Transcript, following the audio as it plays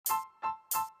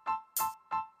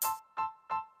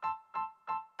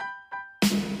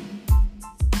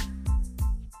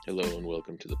Hello and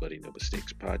welcome to the Buddy No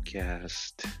Mistakes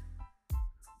podcast.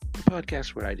 The podcast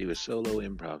where I do a solo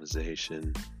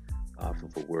improvisation off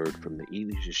of a word from the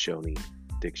Ely Shoshone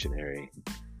dictionary.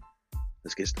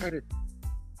 Let's get started.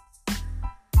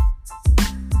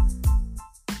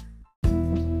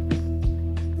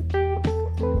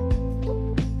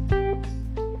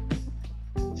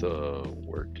 The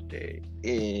word today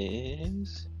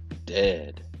is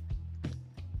dead.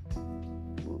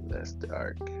 Ooh, that's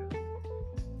dark.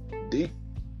 Deep.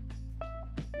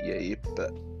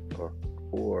 Yaipa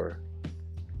or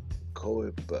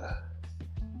koipa.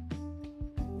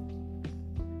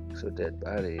 So dead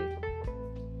body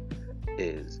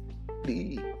is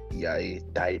the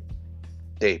type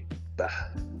tepa.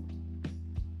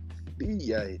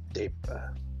 The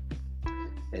tepa.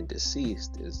 And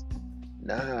deceased is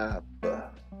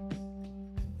napa.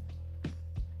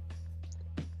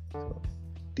 So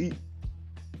the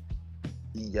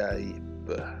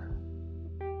yaipa.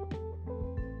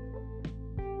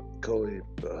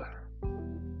 Koipa,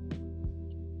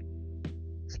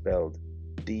 spelled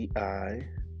D-I,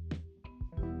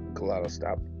 glottal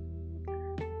stop,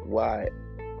 Y-A-I-P-E-H,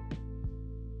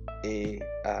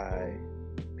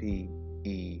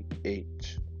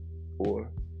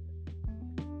 or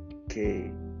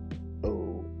K-O-I-P-E-H.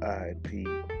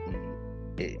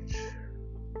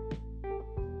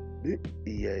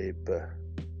 Yaipa,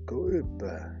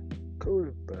 koipa,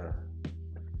 koipa.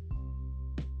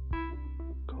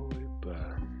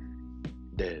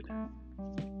 Dead.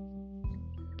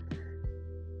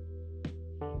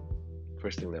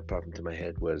 First thing that popped into my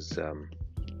head was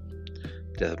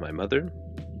death of my mother.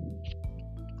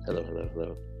 Hello.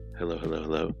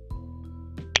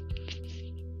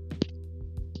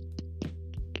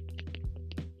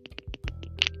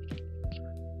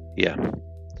 Yeah.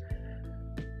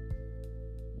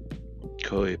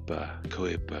 Koipa.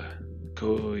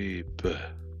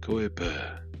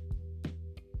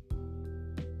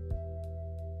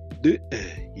 De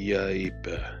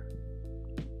yaipa.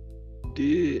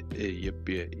 De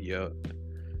ya.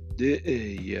 De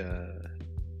ya.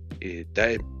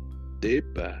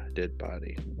 Depa, dead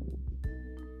body.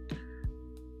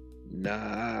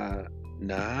 Napa,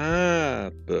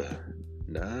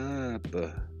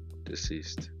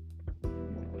 deceased.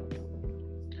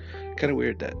 Kind of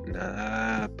weird that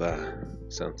Napa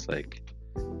sounds like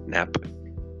nap.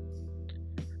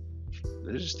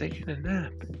 They're just taking a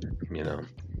nap,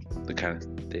 the kind of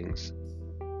things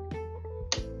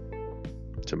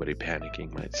somebody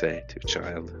panicking might say to a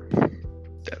child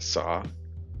that saw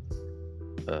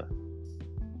the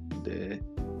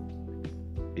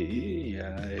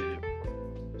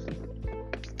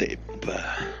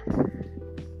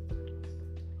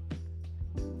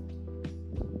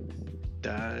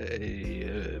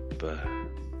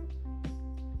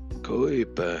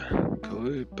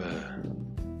koipa.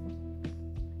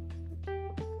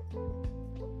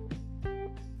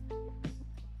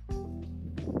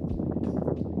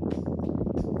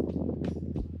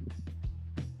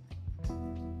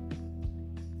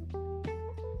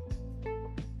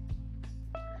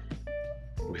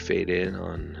 We fade in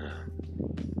on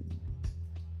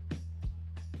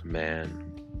a man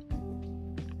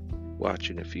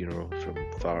watching a funeral from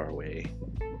far away.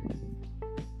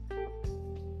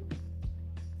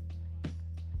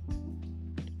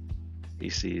 He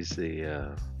sees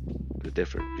the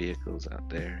different vehicles out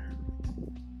there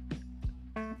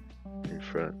in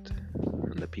front,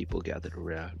 and the people gathered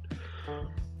around.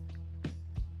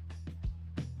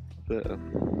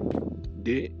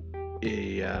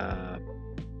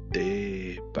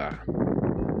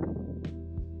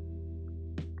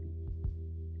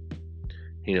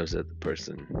 He knows that the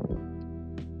person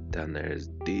down there is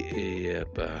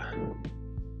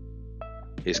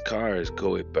his car is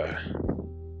koipa,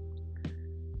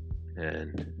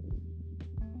 and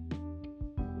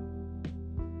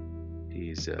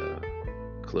he's a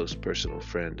close personal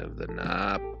friend of the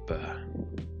Napa.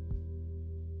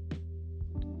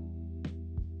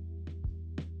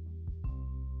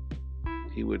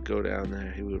 He would go down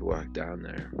there, he would walk down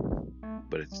there,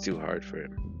 but it's too hard for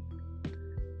him.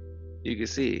 You can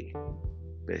see,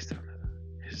 based on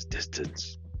his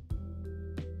distance.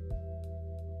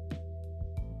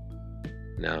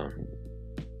 Now,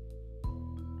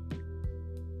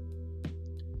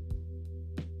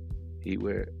 he's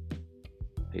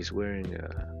wearing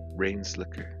a rain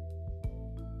slicker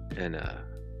and a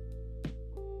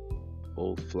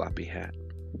old floppy hat,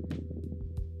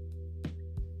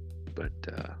 but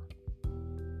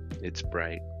it's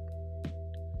bright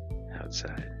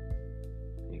outside.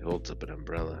 He holds up an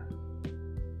umbrella,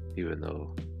 even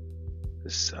though the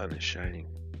sun is shining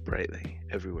brightly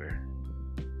everywhere.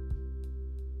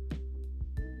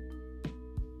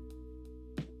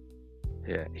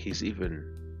 Yeah, he's even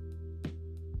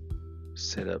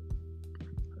set up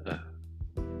a,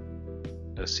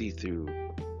 a see-through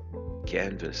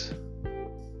canvas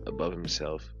above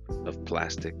himself of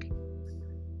plastic,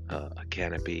 a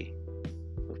canopy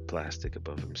of plastic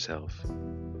above himself.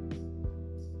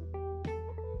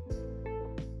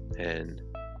 And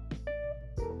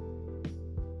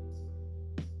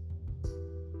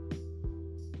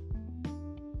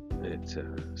it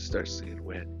starts to get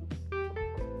wet.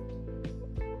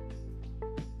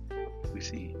 We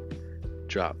see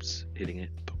drops hitting it,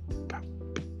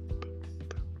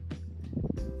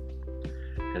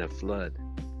 and a flood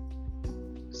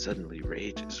suddenly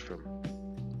rages from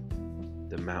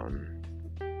the mountain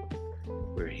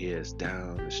where he is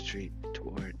down the street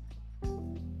toward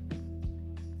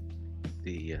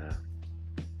the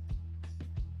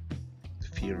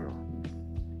funeral.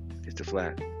 It's a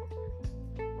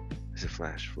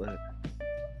flash flood.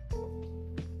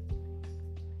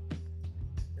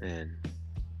 And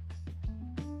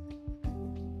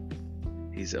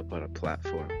he's up on a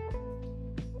platform.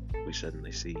 We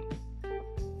suddenly see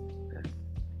that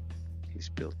he's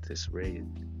built this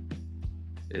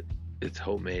it's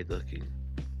homemade looking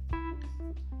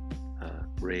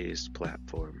raised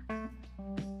platform.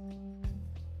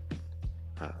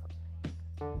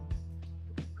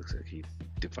 Looks like he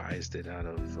devised it out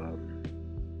of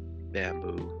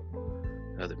bamboo,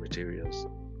 other materials.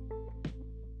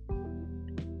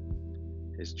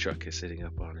 His truck is sitting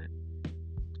up on it.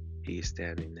 He's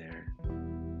standing there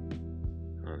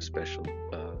on a special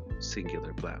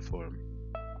singular platform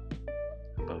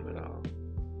above it all.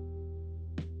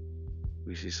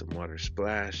 We see some water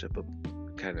splash up,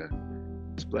 kind of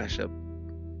splash up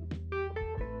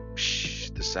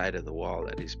the side of the wall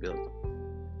that he's built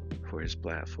for his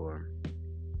platform.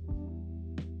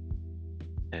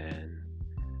 And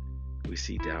we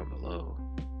see down below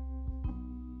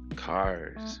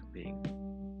cars being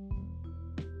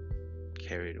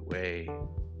carried away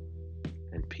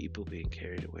and people being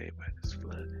carried away by this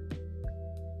flood.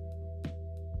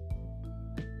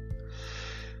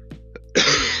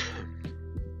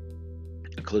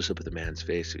 A close-up of the man's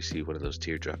face, we see one of those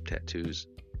teardrop tattoos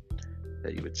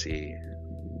that you would see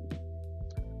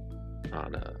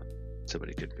on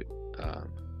somebody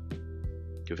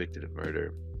convicted of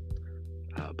murder,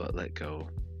 but let go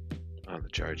on the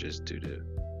charges due to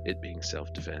it being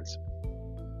self-defense.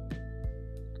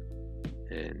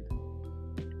 And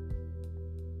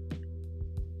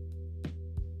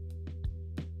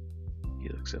he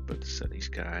looks up at the sunny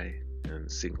sky, and a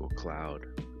single cloud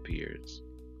appears.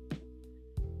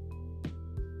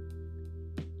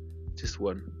 Just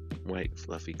one white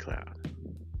fluffy cloud.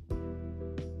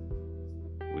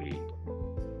 We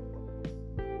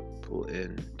pull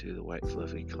into the white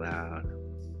fluffy cloud,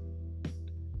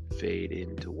 fade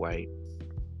into white,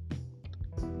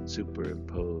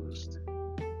 superimposed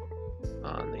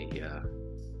on the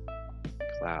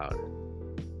cloud.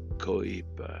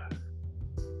 Koipa.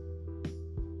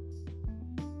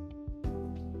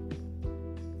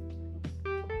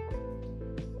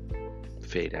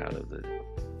 Fade out of the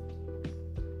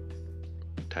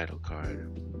title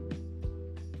card.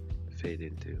 Fade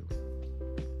into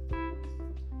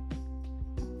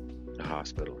a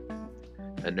hospital,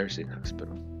 a nursing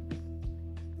hospital,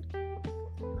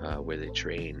 where they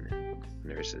train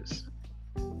nurses.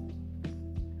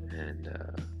 And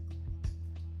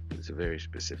it's a very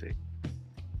specific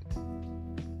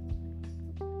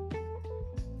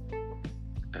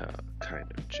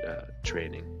kind of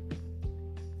training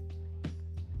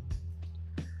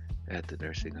at the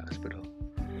nursing hospital.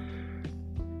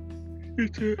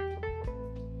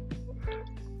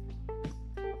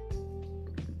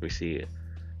 We see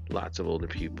lots of older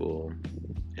people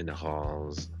in the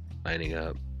halls lining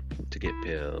up to get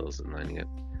pills and lining up.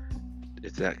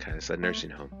 It's that kind of, it's a nursing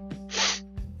home.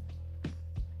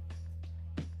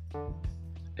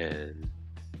 And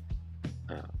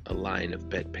a line of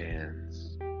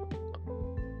bedpans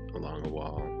along a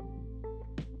wall.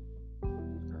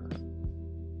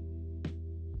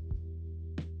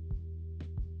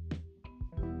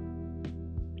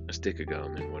 A stick of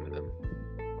gum in one of them,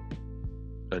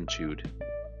 unchewed.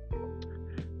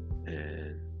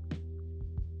 And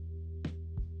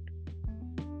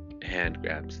a hand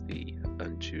grabs the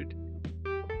unchewed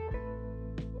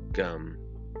gum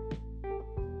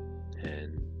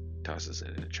and tosses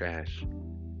it in a trash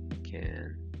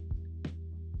can.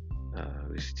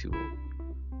 We see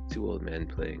two old men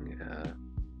playing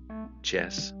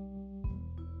chess,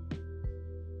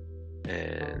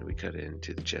 and we cut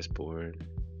into the chessboard,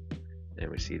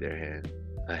 and we see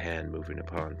a hand moving a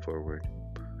pawn forward,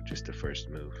 just the first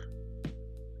move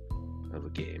of a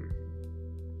game.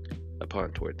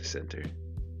 pawn toward the center.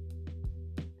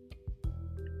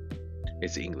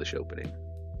 It's the English opening.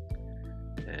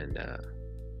 And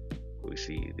we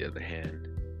see the other hand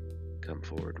come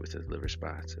forward with his liver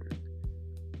spots and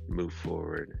move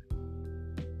forward.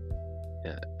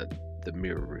 The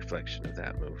mirror reflection of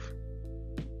that move.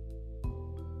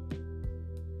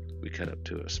 We cut up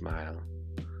to a smile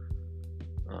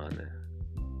on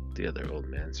the other old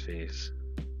man's face,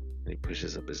 and he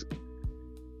pushes up his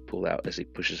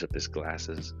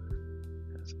glasses.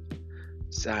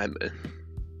 Simon,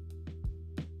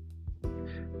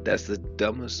 that's the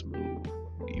dumbest move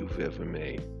you've ever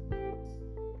made.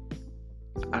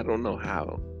 I don't know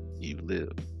how you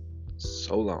lived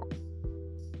so long.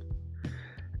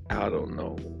 I don't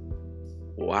know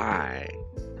why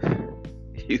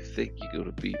you think you're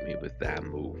gonna beat me with that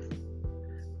move.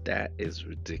 That is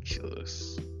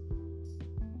ridiculous.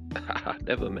 I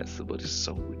never met somebody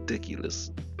so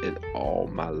ridiculous in all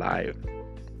my life.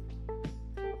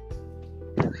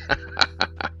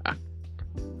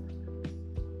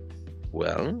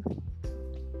 Well,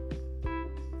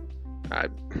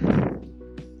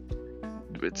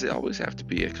 it always have to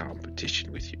be a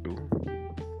competition with you.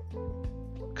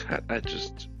 Can't I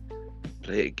just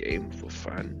play a game for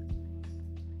fun?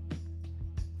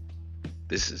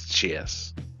 This is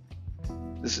chess.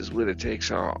 This is winner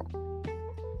takes all.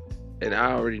 And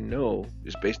I already know,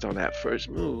 just based on that first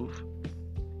move,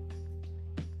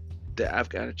 that I've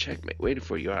got a checkmate waiting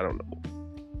for you. I don't know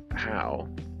how,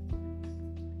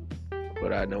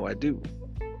 but I know I do.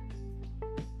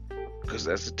 Because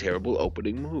that's a terrible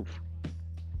opening move.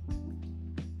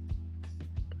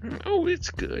 Oh,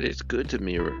 it's good. It's good to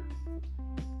mirror.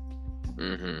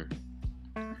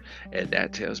 And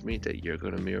that tells me that you're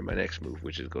going to mirror my next move,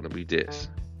 which is going to be this.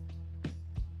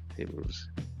 He moves.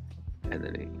 And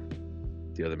then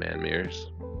the other man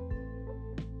mirrors.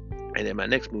 And then my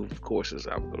next move, of course, is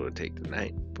I'm going to take the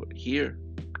knight, put it here.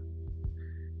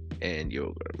 And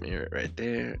you're going to mirror it right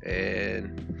there.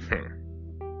 And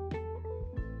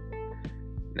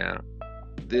now,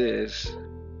 this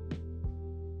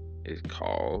is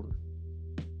called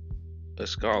a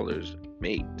scholar's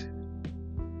mate.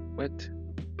 What?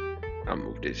 I'll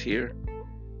move this here.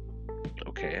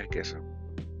 Okay, I guess I'll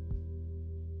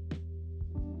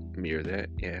mirror that,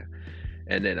 yeah.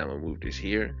 And then I'm gonna move this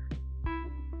here.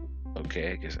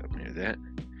 Okay, I guess I'll mirror that.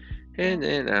 And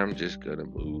then I'm just gonna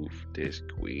move this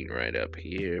queen right up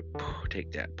here.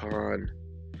 Take that pawn.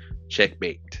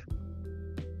 Checkmate.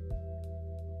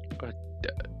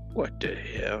 What the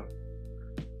hell?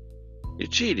 You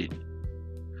cheated.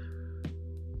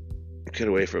 Cut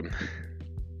away from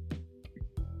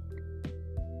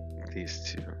these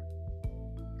two.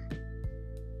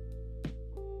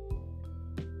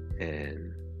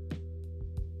 And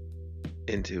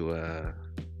into an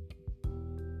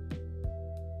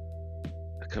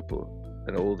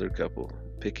older couple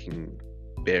picking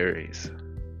berries.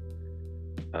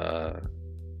 The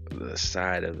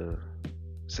side of the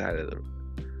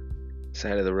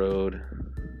road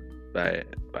by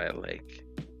a lake.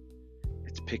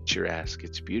 It's picturesque.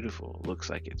 It's beautiful. It looks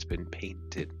like it's been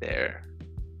painted there.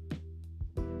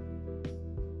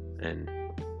 And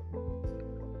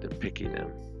they're picking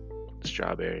them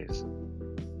strawberries.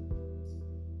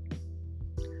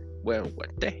 Well,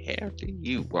 what the hell do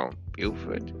you want,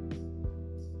 Buford?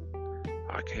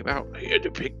 I came out here to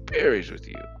pick berries with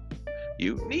you.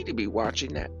 You need to be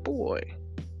watching that boy.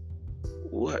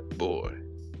 What boy?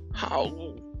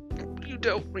 How? You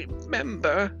don't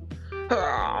remember?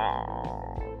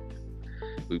 Oh.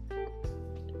 We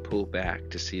pull back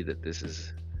to see that this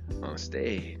is on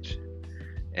stage.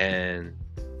 And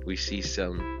we see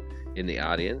some in the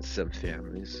audience, some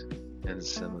families, and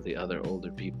some of the other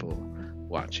older people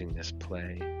watching this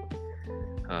play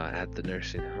at the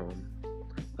nursing home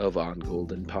of On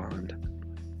Golden Pond.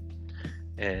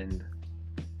 And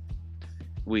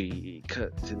we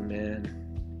cut to the man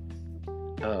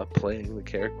playing the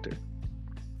character.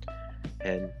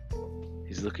 And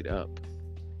he's looking up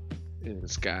in the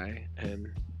sky, and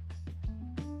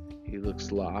he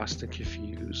looks lost and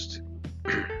confused.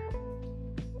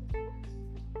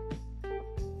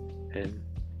 And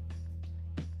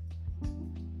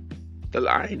the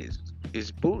line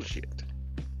is bullshit.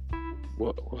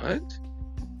 What?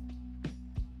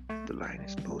 The line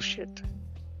is bullshit.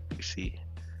 You see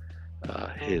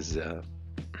his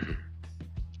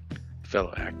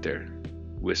fellow actor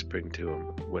whispering to him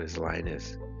what his line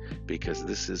is, because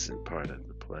this isn't part of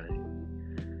the play.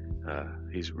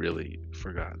 He's really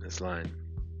forgotten his line.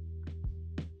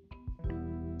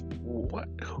 What?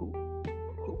 Who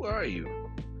are you?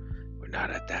 We're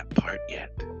not at that part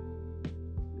yet.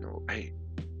 No,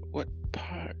 what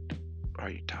part? are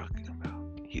you talking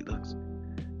about? He looks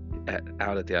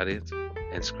out at the audience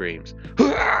and screams.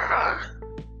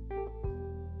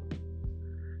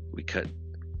 We cut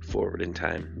forward in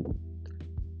time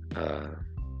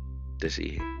to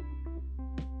see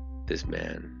this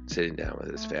man sitting down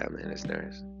with his family and his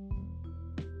nurse.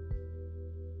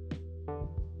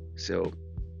 So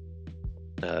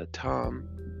Tom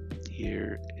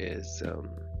here is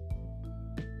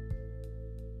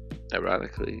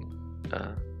ironically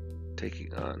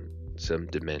taking on some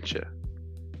dementia.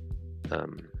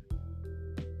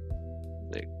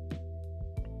 Like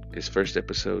his first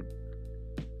episode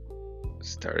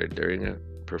started during a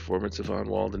performance of On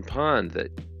Walden Pond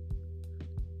that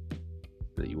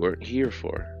you weren't here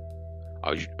for.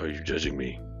 Are you judging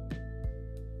me?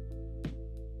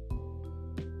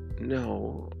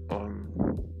 No,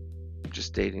 just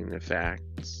stating the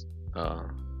facts.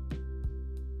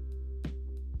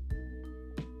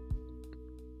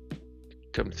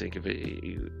 Come to think of it,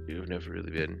 you've never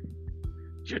really been.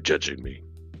 You're judging me.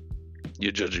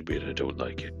 You're judging me and I don't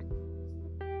like it.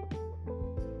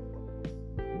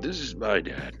 This is my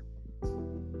dad.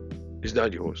 He's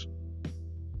not yours.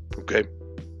 Okay?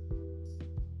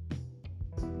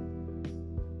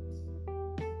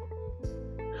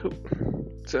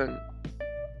 Son,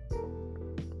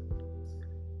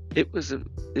 it was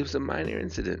a minor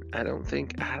incident. I don't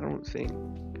think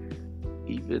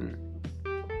even,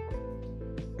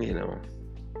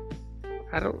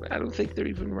 I don't think they're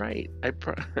even right.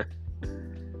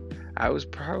 I was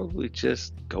probably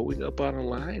just going up on a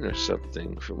line or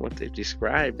something from what they've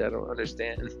described. I don't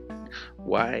understand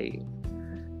why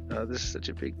this is such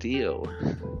a big deal.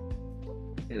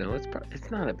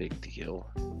 It's not a big deal.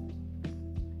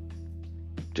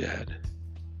 Dad.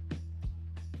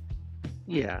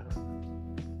 Yeah.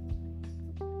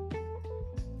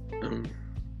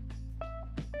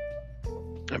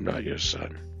 I'm not your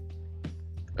son.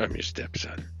 I'm your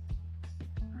stepson.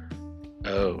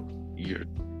 Oh, your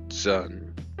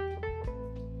son.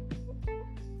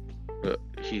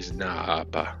 He's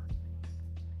Napa.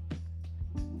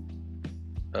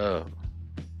 Oh.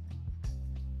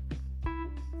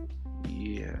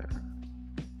 Yeah.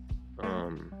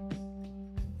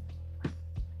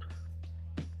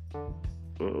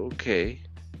 Okay.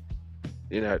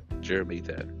 You're not Jeremy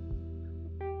then.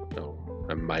 No,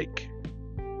 I'm Mike.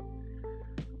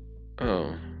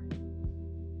 Oh.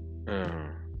 Oh.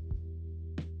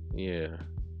 Yeah.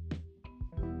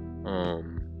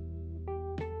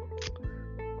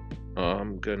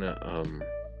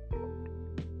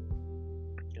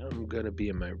 I'm gonna be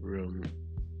in my room.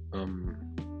 I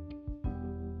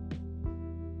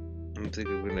think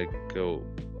I'm gonna go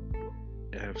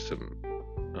have some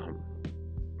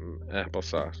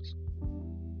applesauce.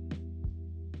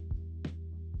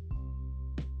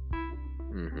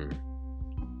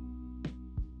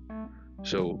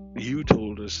 So you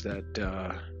told us that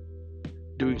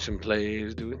doing some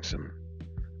plays, doing some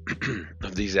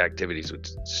of these activities would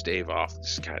stave off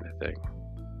this kind of thing.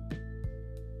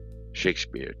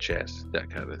 Shakespeare, chess, that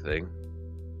kind of thing.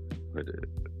 Would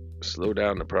slow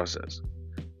down the process.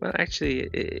 Well, actually,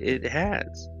 it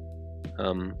has.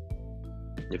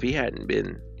 If he hadn't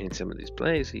been in some of these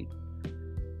plays,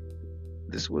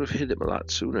 this would have hit him a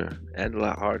lot sooner and a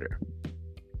lot harder.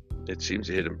 It seems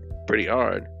to hit him pretty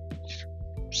hard.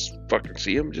 Just fucking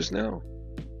see him just now.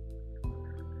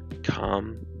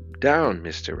 Calm down,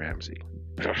 Mr. Ramsey.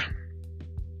 I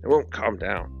won't calm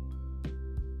down.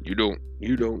 You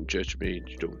don't judge me.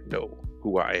 You don't know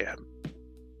who I am.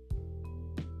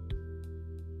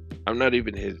 I'm not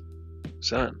even his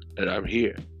son, and I'm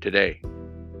here today.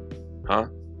 Huh?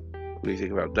 What do you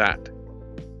think about that?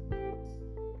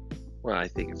 Well, I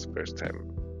think it's the first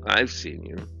time I've seen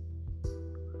you.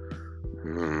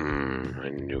 I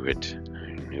knew it.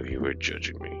 I knew you were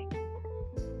judging me.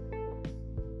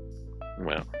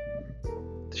 Well,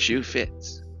 the shoe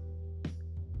fits.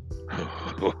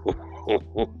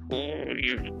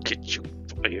 You get you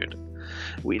fired.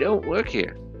 We don't work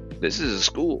here. This is a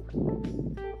school.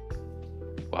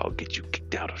 Well, I'll get you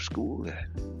kicked out of school then.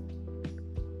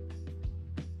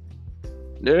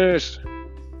 Nurse.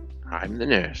 I'm the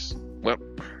nurse. Well,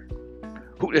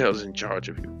 who the hell's in charge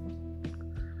of you?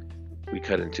 We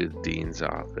cut into the dean's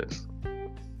office.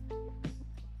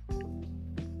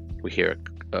 We hear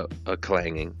a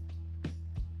clanging.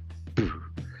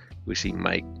 We see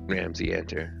Mike Ramsay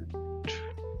enter.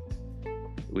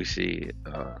 We see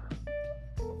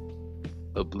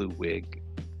a blue wig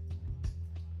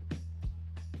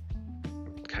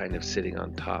kind of sitting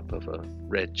on top of a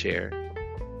red chair,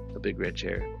 a big red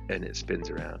chair, and it spins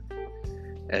around.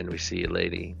 And we see a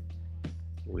lady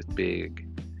with big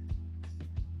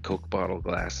Coke bottle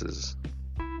glasses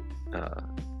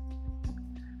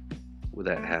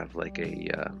that have like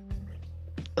a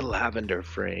lavender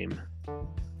frame,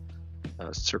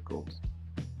 circled.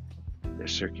 They're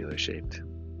circular shaped.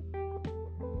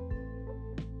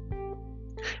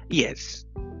 Yes.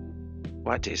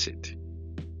 What is it?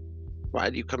 Why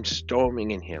do you come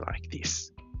storming in here like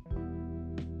this?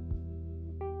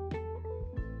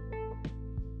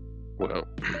 Well,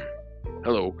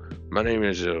 hello. My name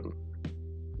is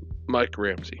Mike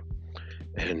Ramsay,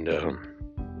 and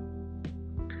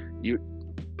you're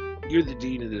the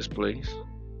dean of this place.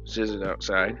 Says it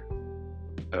outside.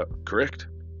 Correct?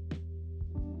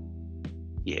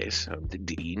 Yes, I'm the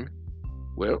dean.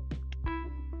 Well,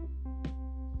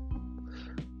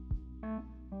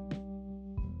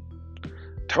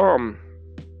 Tom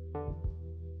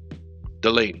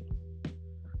Delaney,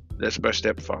 that's my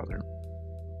stepfather.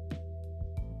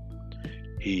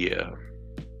 He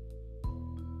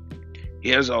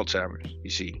has Alzheimer's,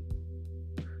 you see.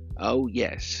 Oh,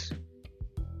 yes.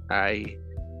 I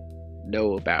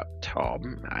know about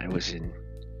Tom. I was in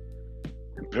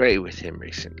play with him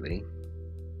recently,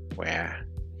 where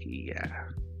he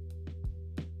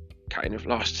kind of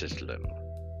lost his little.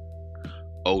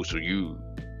 Oh, so you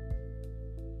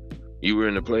were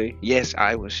in the play? Yes,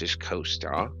 I was his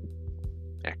co-star,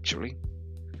 actually.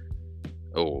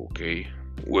 Oh, okay.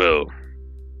 Well,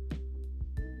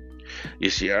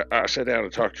 you see, I sat down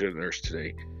and talked to the nurse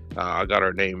today. I got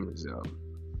her name is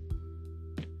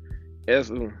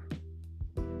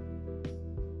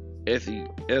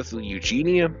Ethel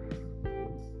Eugenia,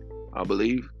 I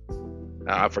believe.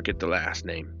 I forget the last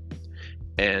name.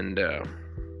 And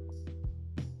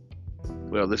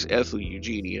well, this Ethel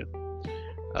Eugenia,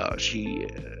 she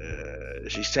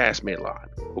sassed me a lot.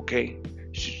 Okay,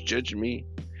 she's judging me,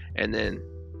 and then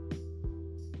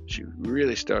she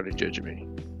really started judging me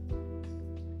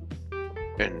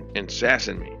and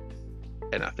sassing me.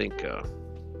 And I think,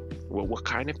 well, what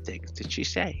kind of things did she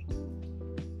say?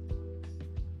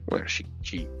 Well, she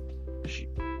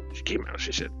came out.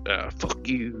 She said, "Fuck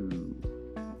you."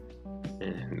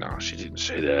 And no, she didn't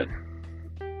say that.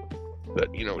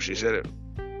 But you know, she said it.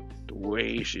 The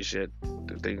way she said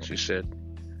the things she said,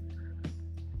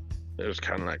 it was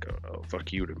kind of like a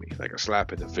 "fuck you" to me, like a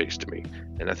slap in the face to me.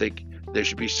 And I think there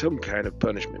should be some kind of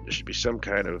punishment. There should be some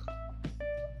kind of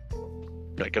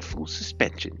like a full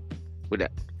suspension. Would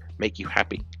that make you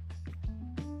happy?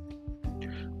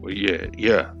 Well,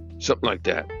 yeah, something like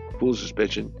that. Full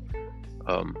suspension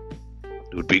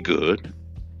would be good.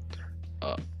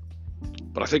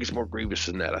 But I think it's more grievous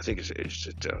than that. I think it's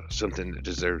something that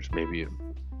deserves maybe an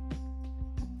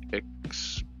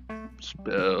expellation.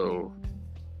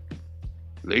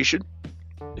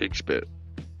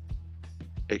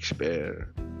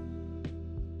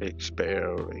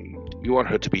 Expel. You want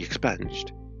her to be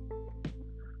expunged?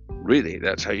 Really?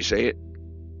 That's how you say it?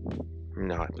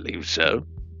 No, I believe so.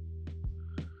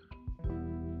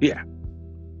 Yeah.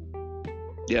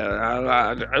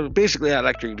 Yeah, basically, I'd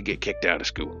like her to get kicked out of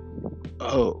school.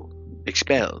 Oh,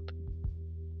 expelled.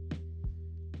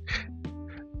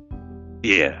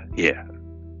 Yeah.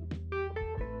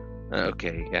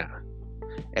 Okay, yeah.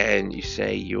 And you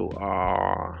say you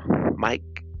are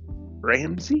Mike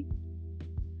Ramsey?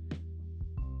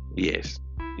 Yes.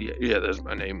 Yeah, that's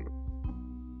my name.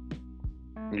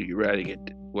 Why are you writing it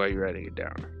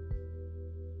down?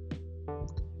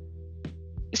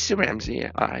 Mr. Ramsey,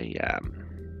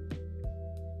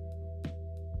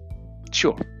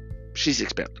 sure, she's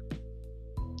expelled.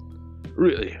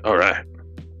 Really? Alright.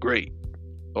 Great.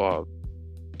 Oh,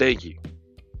 thank you.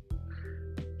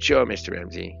 Sure, Mr.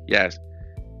 Ramsey. Yes.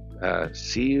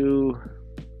 See you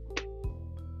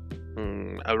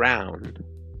around.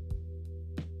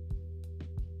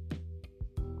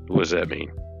 What does that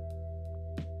mean?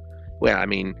 Well, I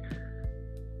mean,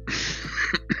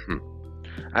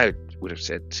 I would have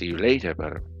said see you later,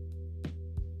 but I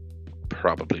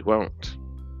probably won't.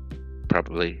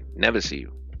 Probably never see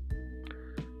you.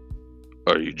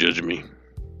 Are you judging me?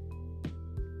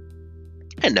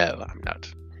 No, I'm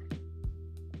not.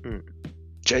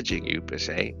 Judging you, per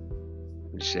se.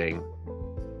 I'm just saying,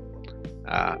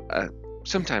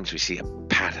 sometimes we see a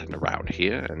pattern around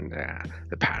here, and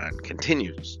the pattern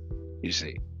continues, you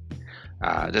see.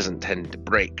 It doesn't tend to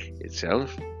break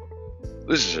itself.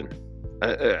 Listen,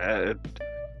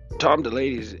 Tom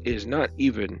Delaney is not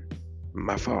even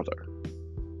my father.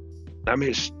 I'm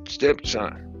his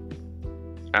stepson.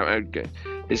 I'm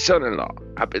his son-in-law.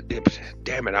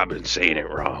 Damn it, I've been saying it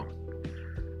wrong.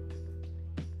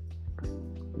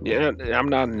 Yeah, I'm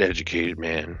not an educated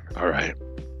man, all right.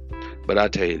 But I'll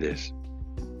tell you this.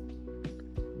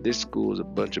 This school is a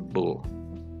bunch of bull.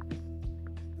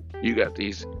 You got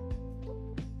these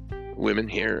women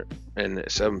here and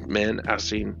some men I've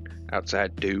seen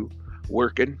outside too,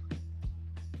 working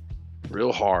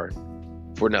real hard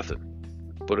for nothing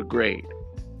but a grade.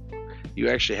 You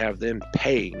actually have them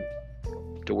paying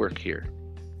to work here.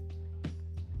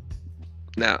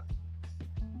 Now,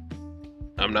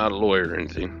 I'm not a lawyer or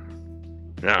anything.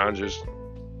 No, I'm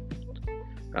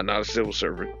not a civil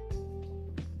servant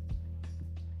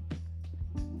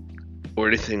or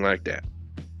anything like that.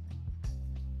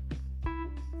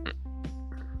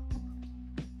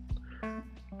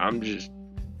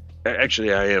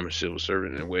 Actually, I am a civil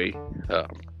servant in a way.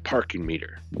 Parking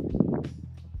meter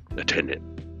attendant.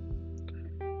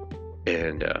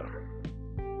 And,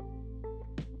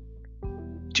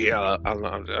 yeah,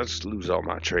 I'll just lose all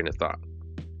my train of thought.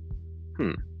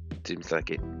 Seems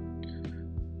like it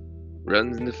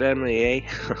runs in the family, eh?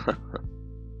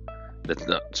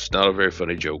 It's not a very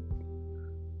funny joke,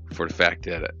 for the fact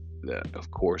that of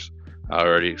course, I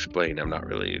already explained I'm not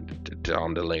related to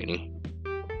Tom Delaney.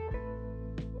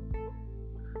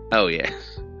 Oh,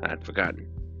 yes, I'd forgotten.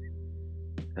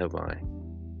 Have I?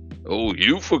 Oh,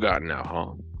 you've forgotten now,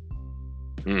 huh?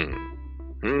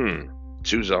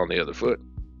 Shoes on the other foot.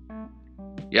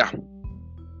 Yeah.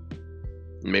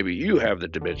 Maybe you have the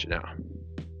dementia now.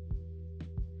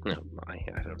 Oh my,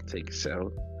 I don't think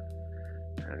so.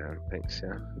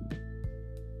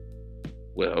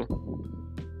 Well,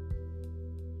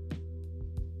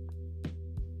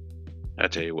 I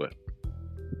tell you what.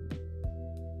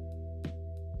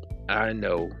 I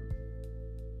know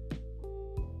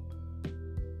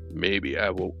maybe I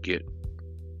won't get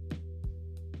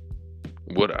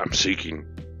what I'm seeking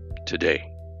today.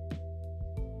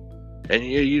 And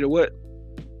you know what?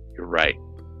 You're right.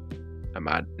 I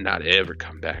might not ever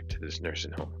come back to this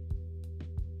nursing home.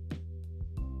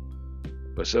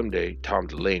 But someday, Tom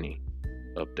Delaney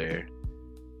up there,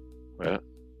 well,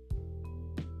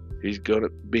 he's gonna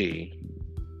be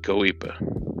Coipa.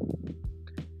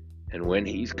 And when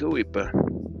he's Coipa,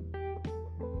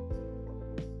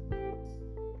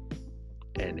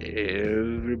 and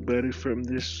everybody from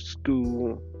this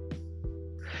school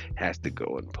has to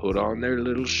go and put on their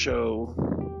little show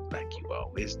like you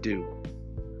always do.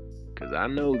 Because I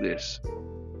know this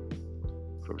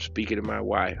from speaking to my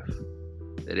wife,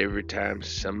 that every time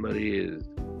somebody is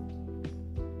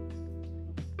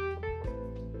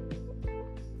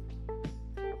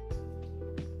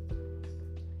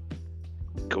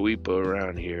Coipa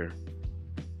around here,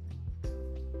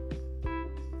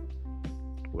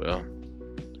 well,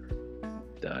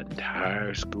 the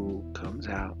entire school comes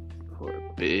out for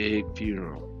a big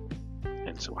funeral.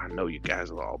 And so I know you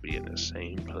guys will all be in the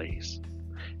same place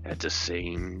at the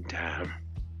same time.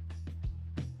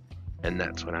 And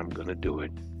that's when I'm gonna do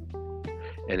it.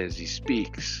 And as he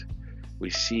speaks,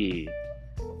 we see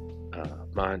a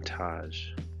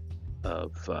montage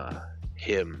of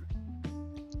him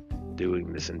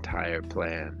doing this entire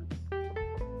plan.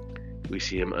 We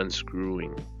see him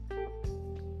unscrewing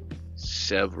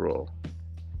several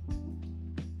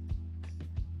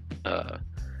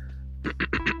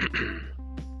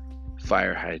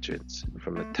fire hydrants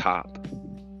from the top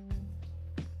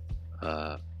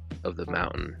of the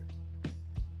mountain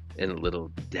in a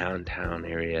little downtown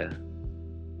area,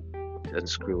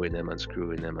 unscrewing them.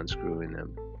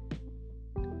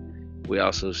 We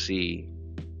also see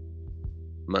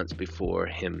months before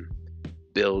him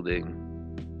building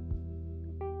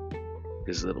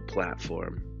his little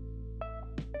platform,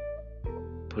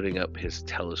 putting up his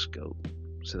telescope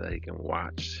so that he can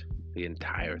watch the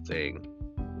entire thing.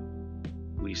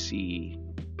 We see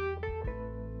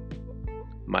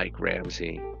Mike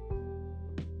Ramsay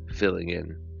filling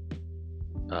in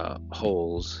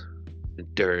holes, the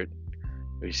dirt.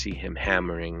 We see him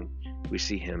hammering. We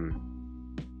see him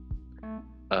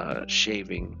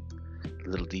shaving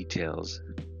little details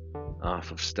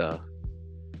off of stuff.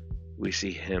 We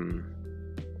see him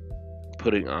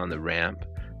putting on the ramp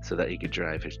so that he could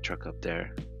drive his truck up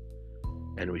there.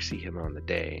 And we see him on the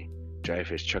day drive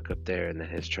his truck up there, and then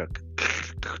his truck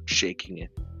shaking it,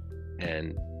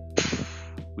 and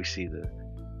we see the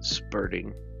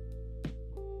spurting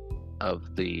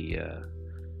of the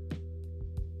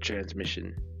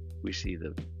transmission. We see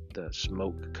the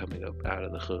smoke coming up out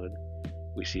of the hood.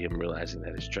 We see him realizing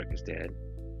that his truck is dead.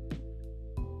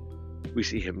 We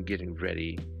see him getting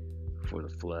ready for the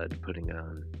flood, putting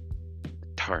on the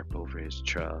tarp over his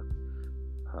truck,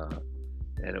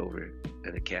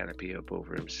 and a canopy up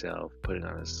over himself, putting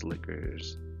on his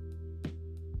slickers.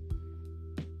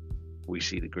 We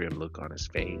see the grim look on his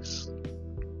face.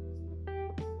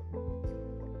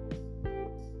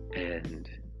 And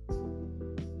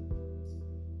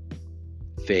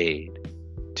fade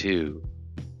to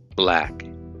black.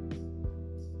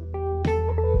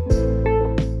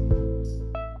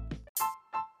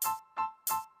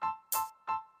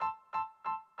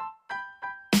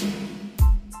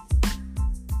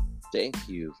 Thank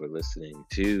you for listening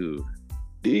to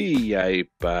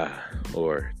Yaipa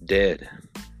or Dead.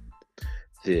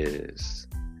 This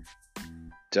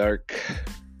dark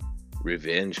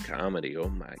revenge comedy. Oh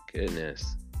my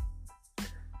goodness.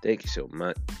 Thank you so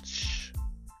much.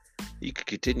 You can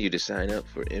continue to sign up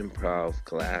for improv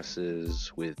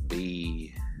classes with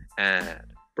B at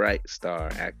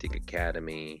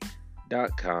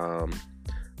brightstaractingacademy.com.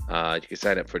 You can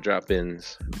sign up for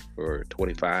drop-ins for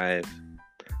 $25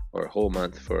 or a whole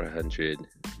month for $100.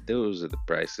 Those are the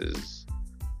prices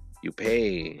you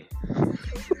pay.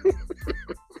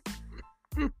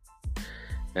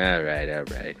 All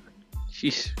right.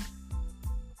 Sheesh.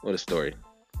 What a story.